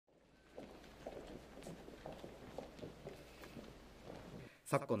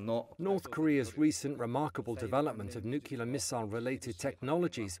North Korea's recent remarkable development of nuclear missile-related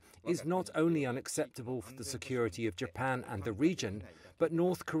technologies is not only unacceptable for the security of Japan and the region, but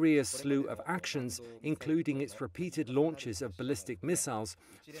North Korea's slew of actions, including its repeated launches of ballistic missiles,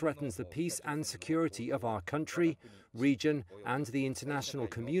 threatens the peace and security of our country, region, and the international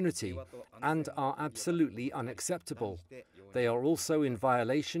community, and are absolutely unacceptable. They are also in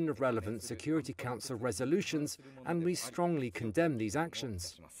violation of relevant Security Council resolutions, and we strongly condemn these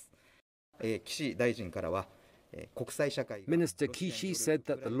actions. Minister Kishi said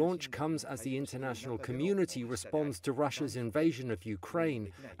that the launch comes as the international community responds to Russia's invasion of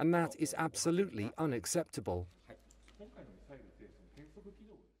Ukraine, and that is absolutely unacceptable.